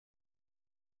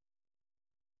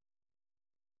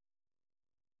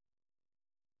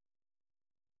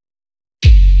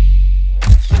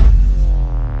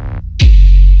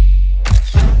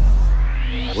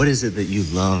What is it that you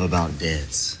love about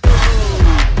dance?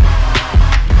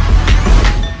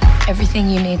 Everything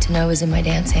you need to know is in my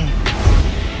dancing.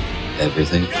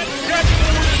 Everything?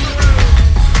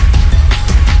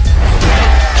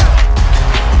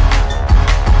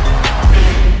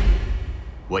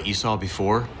 What you saw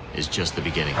before is just the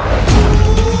beginning.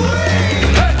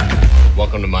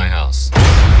 Welcome to my house.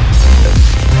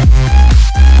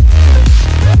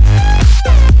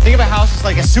 Think of a house as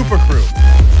like a super crew.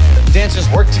 Dancers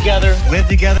work together, live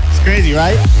together. It's crazy,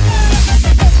 right?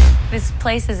 This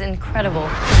place is incredible.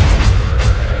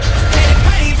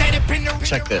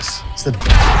 Check this. It's the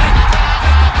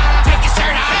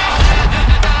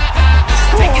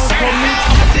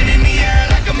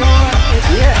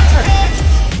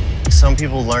Some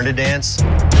people learn to dance,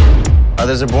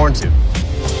 others are born to.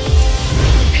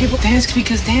 People dance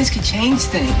because dance can change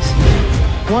things.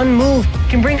 One move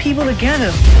can bring people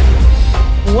together.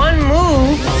 One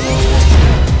move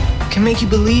can make you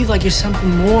believe like you're something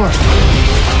more.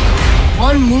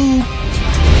 One move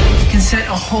can set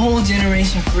a whole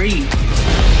generation free.